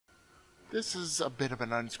This is a bit of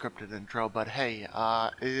an unscripted intro, but hey,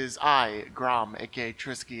 it is I, Gromm, aka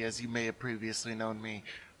Trisky, as you may have previously known me.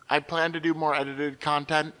 I plan to do more edited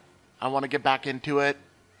content. I want to get back into it.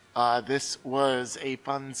 This was a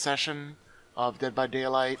fun session of Dead by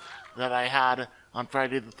Daylight that I had on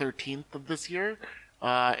Friday the 13th of this year,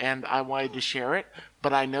 and I wanted to share it,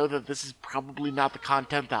 but I know that this is probably not the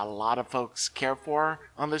content that a lot of folks care for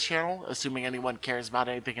on this channel, assuming anyone cares about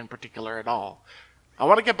anything in particular at all. I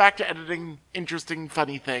want to get back to editing interesting,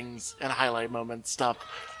 funny things and highlight moments stuff,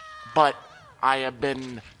 but I have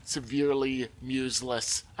been severely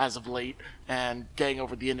museless as of late, and getting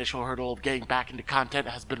over the initial hurdle of getting back into content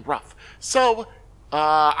has been rough. So,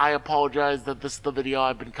 I apologize that this is the video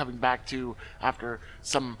I've been coming back to after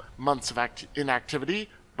some months of inactivity,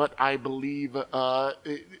 but I believe in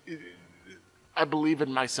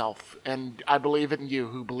myself, and I believe in you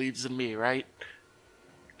who believes in me, right?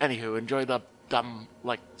 Anywho, enjoy the dumb,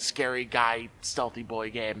 like, scary guy, stealthy boy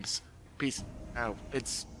games. Peace. Oh,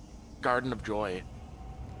 it's Garden of Joy.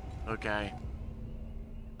 Okay.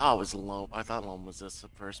 Oh, it was Loam. I thought Loam was this at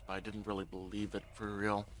first, but I didn't really believe it for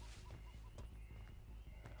real.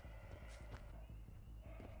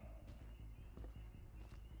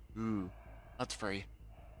 Ooh, that's free.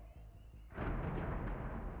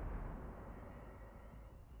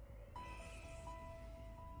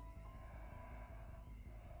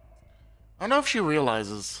 I don't know if she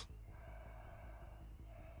realizes.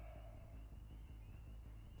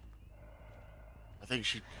 I think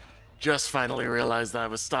she just finally realized that I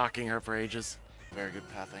was stalking her for ages. Very good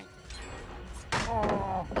pathing.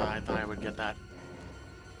 Oh, I thought I would get that.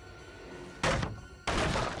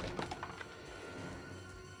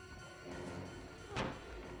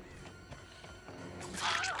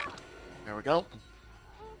 There we go.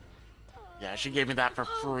 Yeah, she gave me that for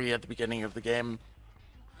free at the beginning of the game.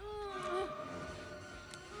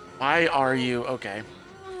 Why are you... Okay.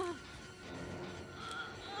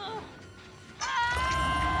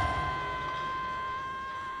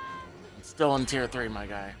 Still in tier 3, my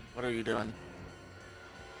guy. What are you doing?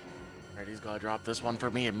 Alright, he's gonna drop this one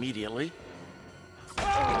for me immediately.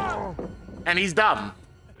 And he's dumb.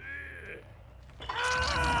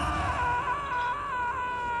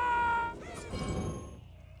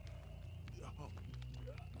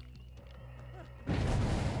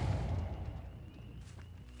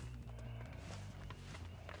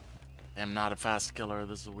 I'm not a fast killer.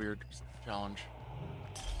 This is a weird challenge.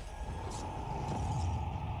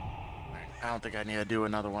 I don't think I need to do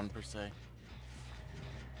another one per se.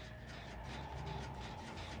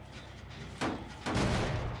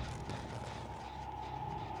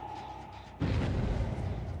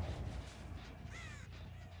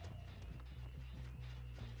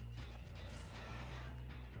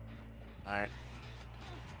 Alright.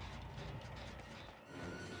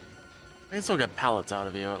 I can still get pallets out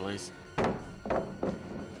of you at least.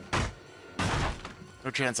 No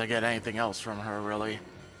chance I get anything else from her, really.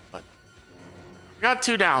 But I got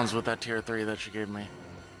 2 downs with that tier 3 that she gave me.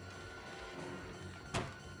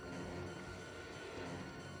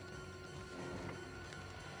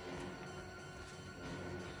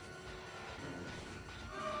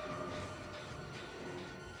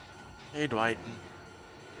 Hey, Dwight.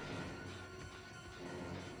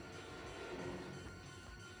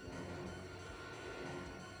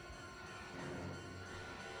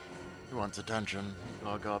 He wants attention.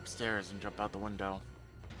 I'll go upstairs and jump out the window.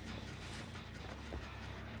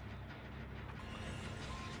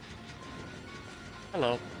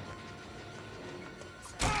 Hello.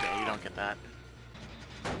 Okay, you don't get that.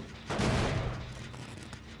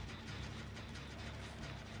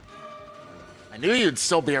 I knew you'd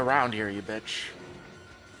still be around here, you bitch.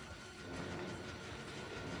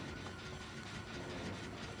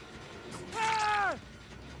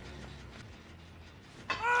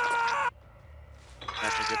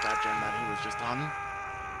 Get that gem that he was just on.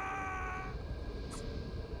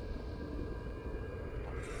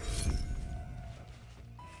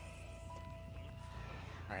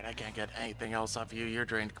 Alright, I can't get anything else off you. You're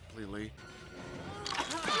drained completely.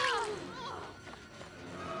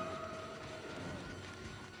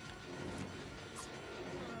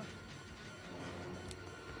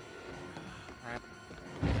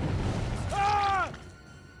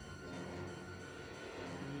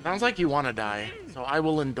 Sounds like you want to die, so I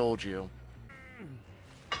will indulge you.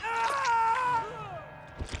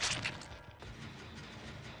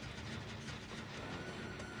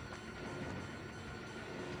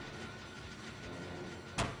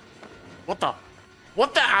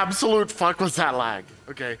 What the absolute fuck was that lag?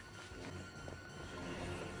 Okay.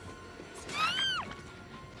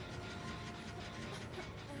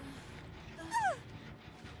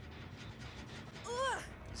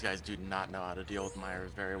 These guys do not know how to deal with Myers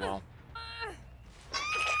very well.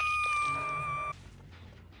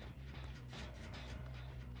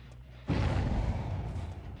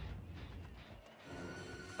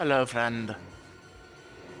 Hello, friend.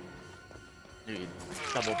 Dude,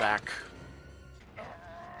 double back.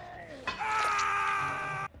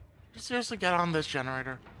 You seriously get on this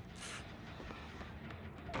generator?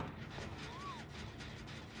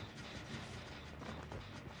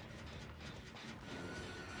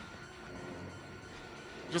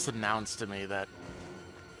 Just announced to me that...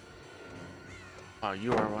 Oh,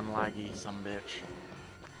 you are one laggy sumbitch.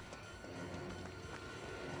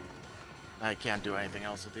 I can't do anything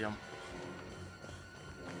else with you.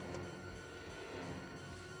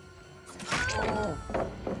 Oh.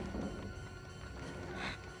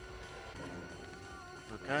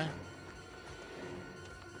 Okay.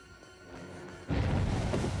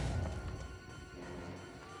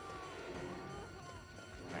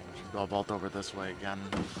 I'll vault over this way again.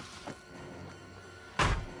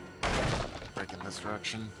 Break in this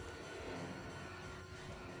direction.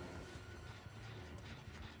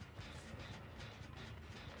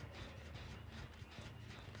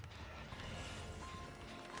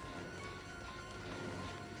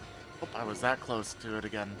 Oh, I was that close to it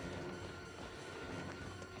again.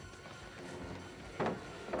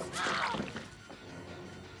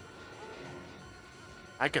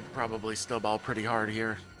 I could probably snowball pretty hard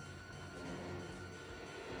here.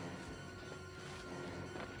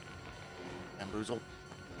 Bamboozle.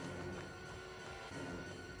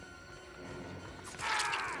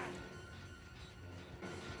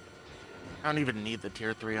 I don't even need the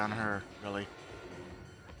tier 3 on her, really.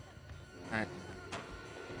 Alright.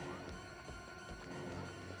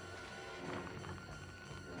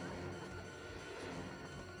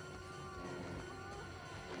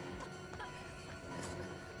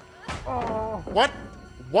 Oh. What?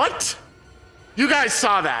 What? You guys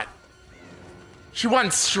saw that. She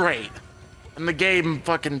went straight. And the game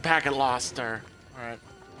fucking packet lost her. Alright.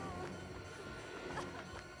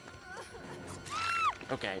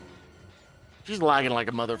 Okay. She's lagging like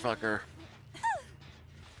a motherfucker.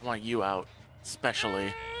 I want you out,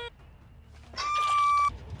 especially.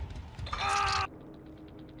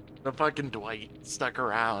 The fucking Dwight stuck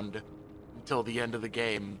around until the end of the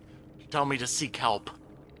game to tell me to seek help.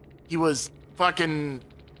 He was fucking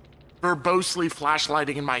verbosely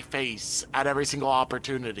flashlighting in my face at every single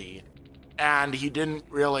opportunity. And he didn't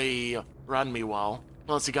really run me well.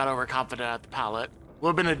 Plus he got overconfident at the pallet. Would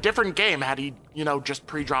have been a different game had he, you know, just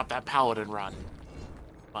pre-dropped that pallet and run.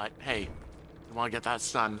 But hey, you want to get that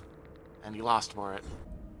stun, and he lost for it.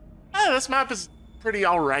 This map is pretty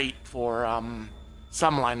alright for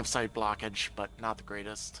some line of sight blockage, but not the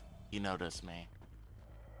greatest. He noticed me.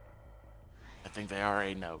 I think they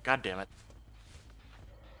already know. God damn it.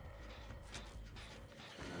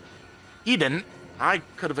 He didn't. I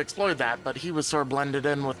could have explored that, but he was sort of blended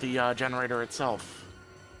in with the generator itself.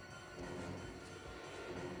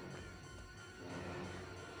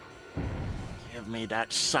 Give me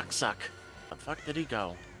that suck. The fuck did he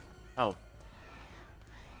go? Oh.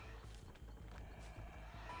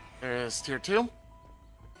 There is tier 2.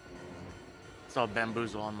 Saw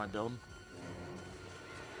bamboozle on my build.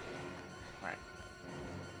 Alright.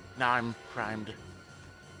 Now I'm primed.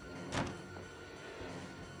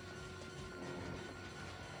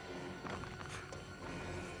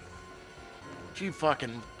 She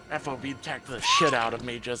fucking FOB teched the shit out of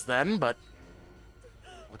me just then, but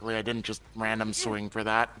luckily I didn't just random swing for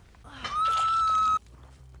that.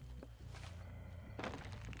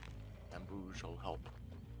 Bamboo shall help.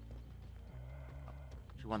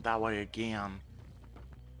 She went that way again.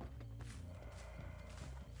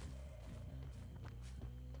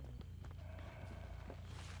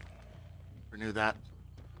 Renew that.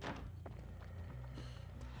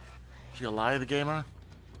 She a lie, the gamer?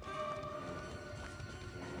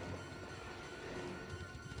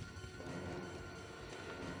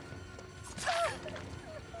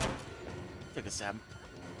 Take a stab.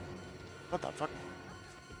 What the fuck?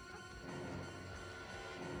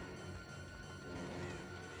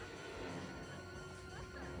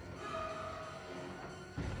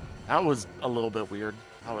 That was a little bit weird,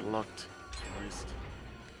 how it looked, at least.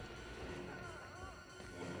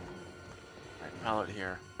 Alright, pallet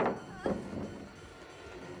here.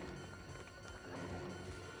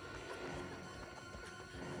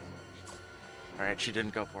 Alright, she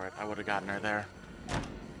didn't go for it. I would have gotten her there.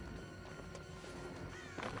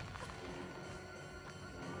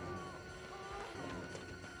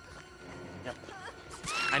 Yep.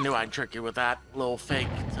 I knew I'd trick you with that little fake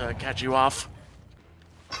to catch you off.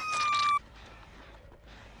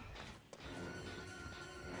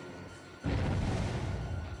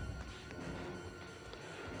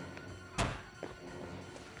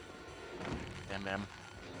 Bam, bam.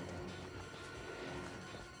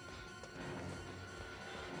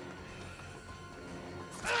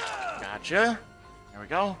 Gotcha. There we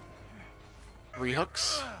go. 3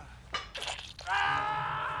 hooks.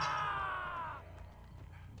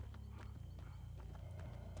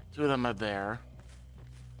 Two of them are there.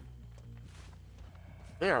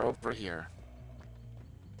 They are over here.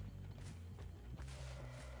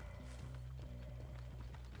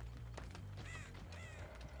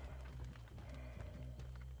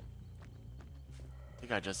 I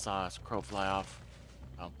think I just saw a crow fly off.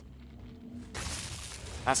 Oh.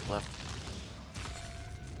 That's Cliff.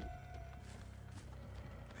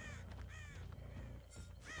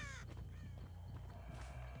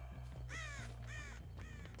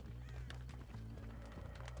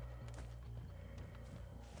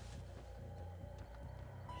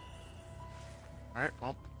 Alright,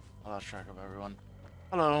 well, I lost track of everyone.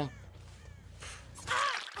 Hello.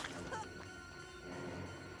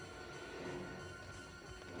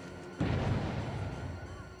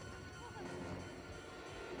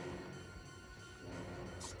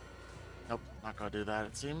 Nope, not gonna do that,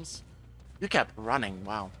 it seems. You kept running,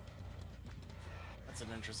 wow. That's an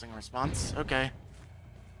interesting response. Okay.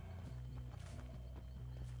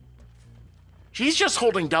 She's just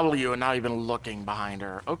holding W and not even looking behind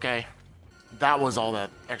her. Okay. That was all that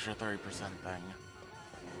extra 30% thing.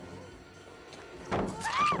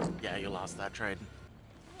 Yeah, you lost that trade.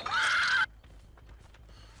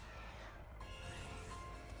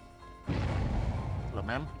 Hello,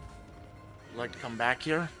 ma'am. Would you like to come back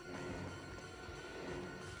here?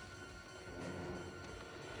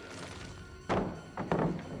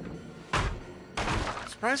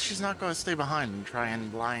 Surprised she's not going to stay behind and try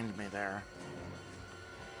and blind me there.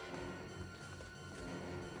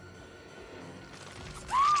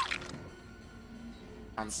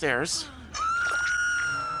 Downstairs.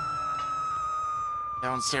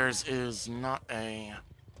 Downstairs is not a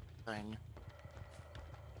thing.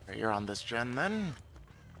 Right, you're on this gen then.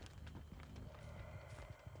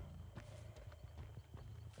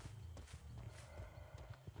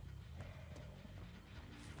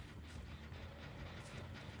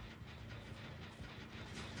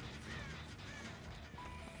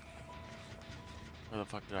 Where the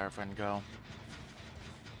fuck did our friend go?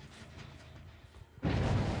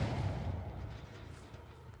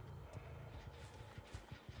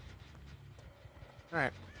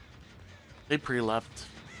 Alright. They pre-left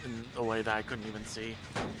in a way that I couldn't even see.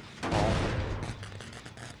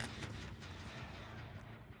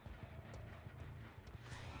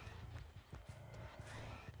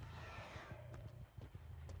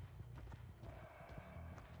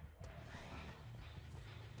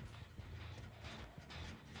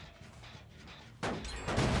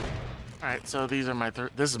 Alright, so these are my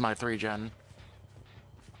this is my 3 gen.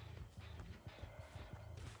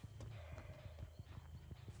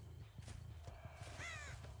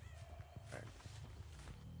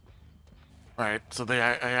 Alright, so I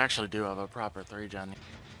actually do have a proper 3 gen.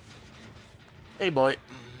 Hey boy. I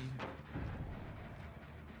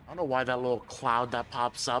don't know why that little cloud that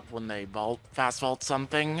pops up when they fast vault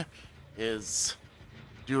something is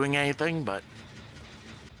doing anything, but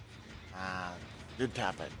did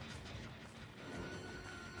tap it.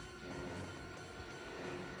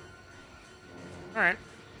 Alright,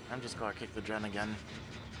 I'm just gonna kick the gen again.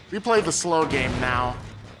 We play the slow game now.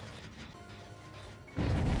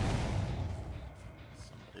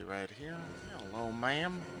 Somebody right here. Hello,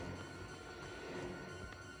 ma'am.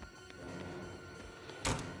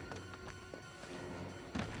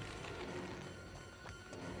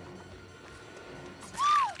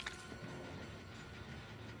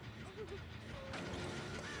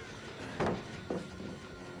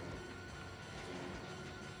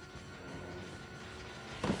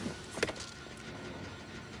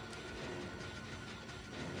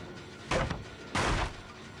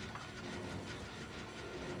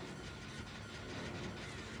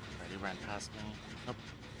 Ran past me. Nope.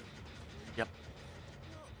 Yep.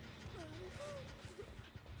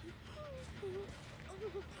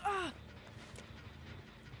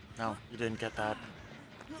 No, you didn't get that.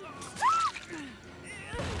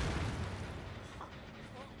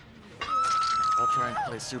 I'll try and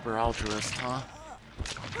play super altruist, huh?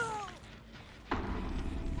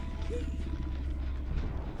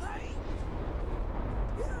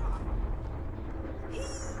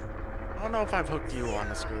 I don't know if I've hooked you on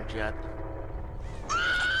the Scrooge yet.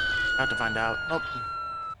 Have to find out. Nope.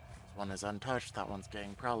 This one is untouched. That one's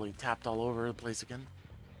getting probably tapped all over the place again.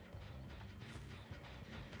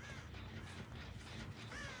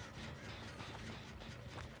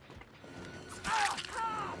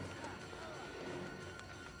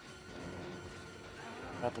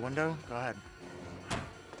 Out the window? Go ahead.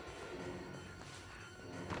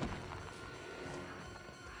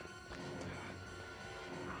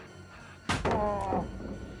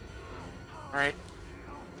 Alright.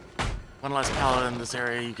 One less pallet in this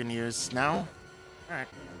area you can use now. Alright.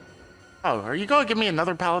 Oh, are you going to give me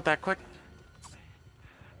another pallet that quick?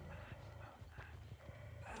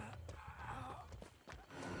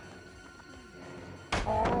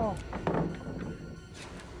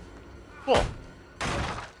 Cool.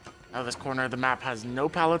 Now this corner of the map has no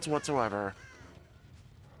pallets whatsoever.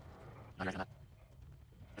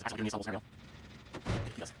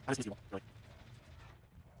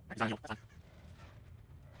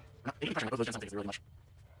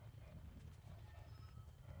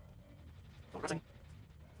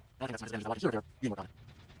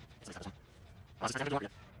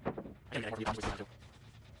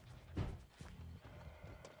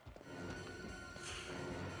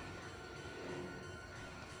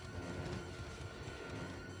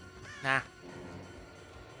 Nah.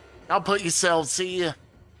 I'll put yourself, see ya.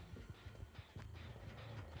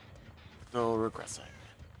 Still regressing. I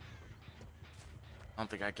don't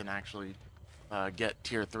think I can actually get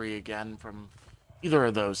tier 3 again from either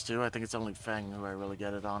of those two. I think it's only Feng who I really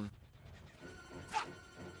get it on.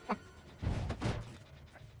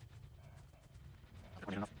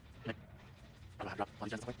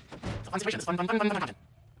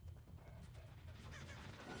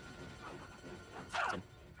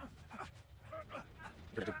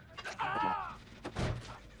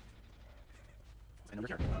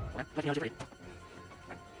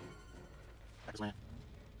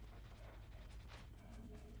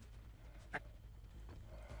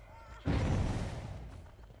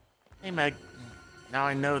 Hey Meg, now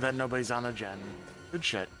I know that nobody's on a gen. Good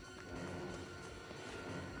shit.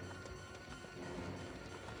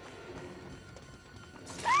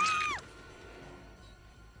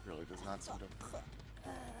 Really does not seem to...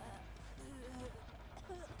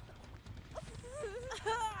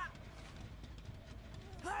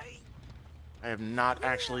 I have not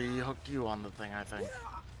actually hooked you on the thing, I think.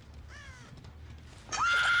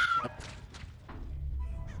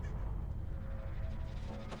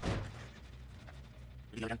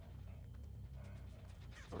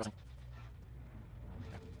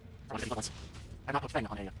 I'm not put Fang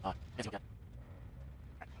on a anti yet.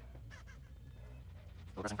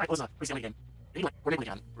 Alright, Liza, please see the game. Anyway, we're making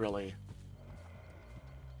again, really.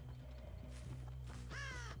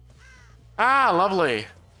 Ah, lovely.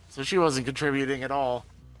 So she wasn't contributing at all.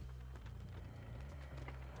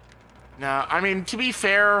 Now, I mean, to be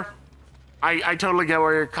fair, I totally get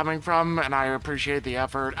where you're coming from, and I appreciate the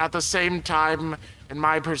effort. At the same time, in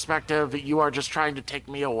my perspective, you are just trying to take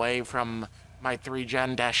me away from my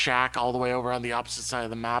 3-gen dash shack all the way over on the opposite side of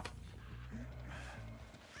the map.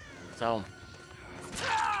 So,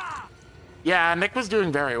 yeah, Nick was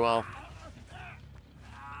doing very well.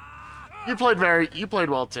 You played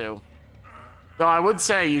well too. Though I would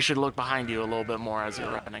say you should look behind you a little bit more as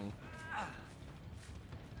you're running.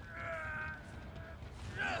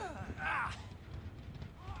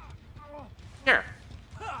 Here,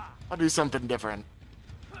 I'll do something different.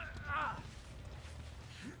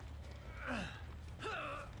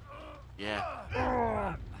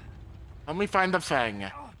 Yeah. Help me find the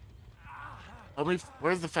Fang.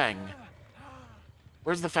 Where's the Fang?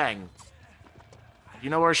 Where's the Fang? You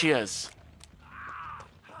know where she is.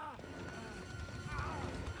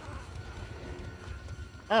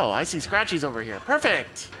 Oh, I see Scratchy's over here.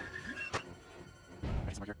 Perfect!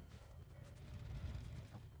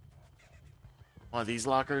 One of these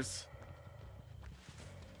lockers?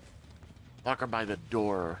 Locker by the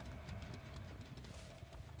door.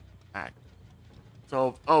 Alright.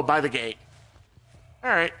 So, oh, by the gate.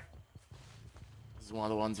 Alright. This is one of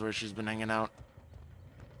the ones where she's been hanging out.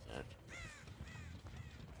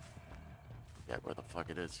 Forget where the fuck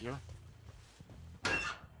it is here.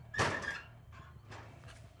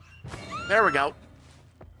 There we go.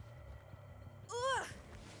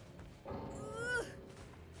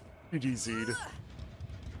 PGC'd.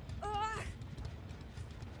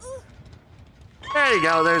 There you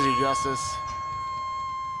go, there's your justice.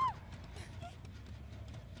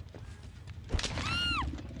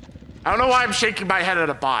 I don't know why I'm shaking my head at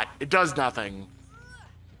a bot. It does nothing.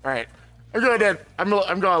 Alright. I'm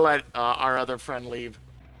gonna let our other friend leave.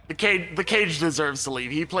 The cage deserves to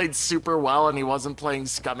leave. He played super well and he wasn't playing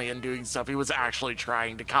scummy and doing stuff. He was actually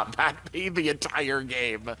trying to combat me the entire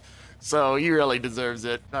game. So he really deserves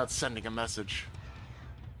it. Not sending a message.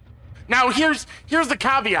 Now here's the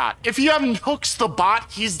caveat. If he unhooks the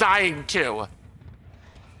bot, he's dying too.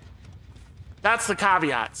 That's the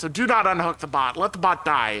caveat. So do not unhook the bot. Let the bot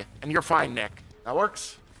die, and you're fine, Nick. That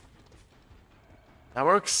works. That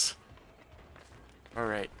works. All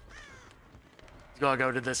right. Gotta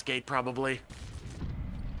go to this gate, probably.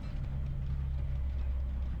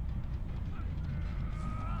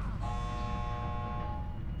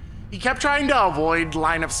 He kept trying to avoid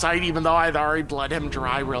line of sight, even though I'd already bled him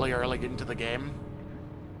dry really early into the game.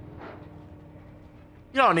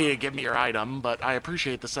 You don't need to give me your item, but I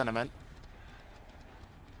appreciate the sentiment.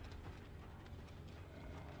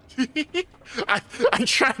 I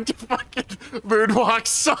tried to fucking moonwalk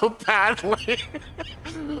so badly.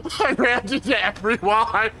 I ran into every wall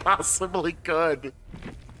I possibly could.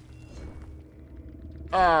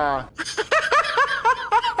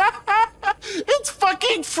 It's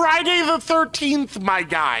fucking Friday the 13th, my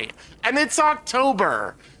guy. And it's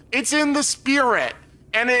October. It's in the spirit.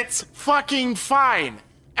 And it's fucking fine.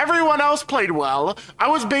 Everyone else played well. I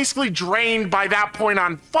was basically drained by that point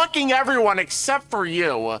on fucking everyone except for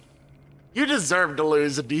you. You deserved to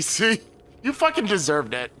lose a DC. You fucking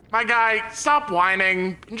deserved it. My guy, stop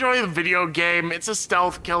whining. Enjoy the video game. It's a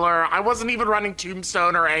stealth killer. I wasn't even running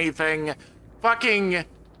Tombstone or anything. Fucking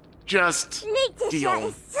just deal.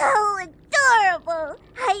 Is so adorable.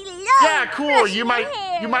 I love. Yeah, cool. You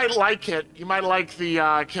might like it. You might like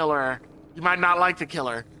the killer. You might not like the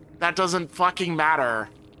killer. That doesn't fucking matter.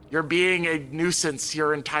 You're being a nuisance to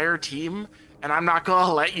your entire team, and I'm not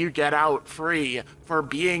gonna let you get out free for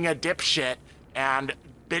being a dipshit and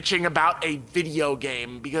bitching about a video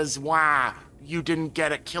game because, wow, you didn't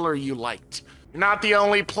get a killer you liked. You're not the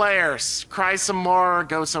only players. Cry some more,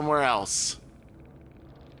 go somewhere else.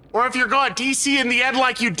 Or if you're going DC in the end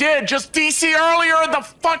like you did, just DC earlier in the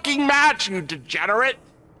fucking match, you degenerate.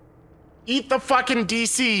 Eat the fucking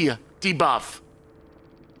DC debuff.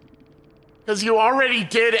 Because you already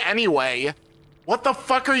did anyway. What the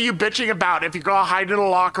fuck are you bitching about if you go hide in a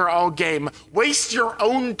locker all game? Waste your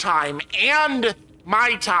own time and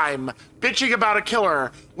my time bitching about a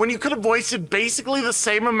killer when you could have wasted basically the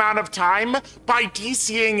same amount of time by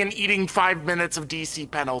DCing and eating 5 minutes of DC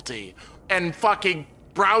penalty and fucking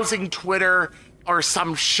browsing Twitter or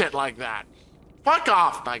some shit like that. Fuck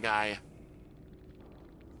off, my guy.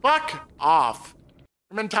 Fuck off.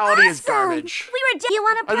 Your mentality is garbage. You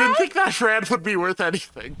wanna play? I didn't think that rant would be worth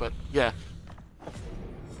anything, but yeah.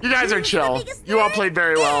 You guys are chill. You all played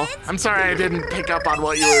very well. I'm sorry I didn't pick up on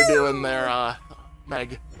what you were doing there,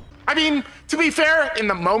 Meg. I mean, to be fair, in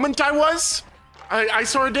the moment I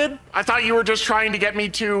sort of did. I thought you were just trying to get me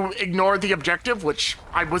to ignore the objective, which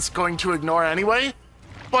I was going to ignore anyway.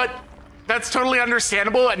 But that's totally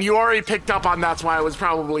understandable, and you already picked up on that's why I was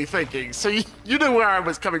probably thinking. So you knew where I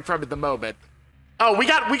was coming from at the moment. Oh, we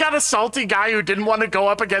got a salty guy who didn't want to go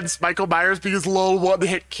up against Michael Myers because low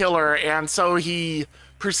one-hit killer, and so he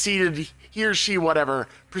or she, whatever,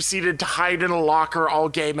 proceeded to hide in a locker all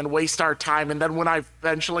game and waste our time. And then when I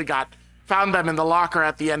eventually found them in the locker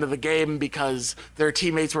at the end of the game because their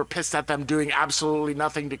teammates were pissed at them doing absolutely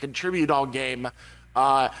nothing to contribute all game,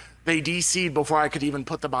 they DC'd before I could even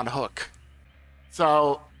put them on hook.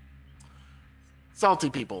 So,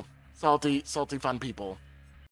 salty people. Salty fun people.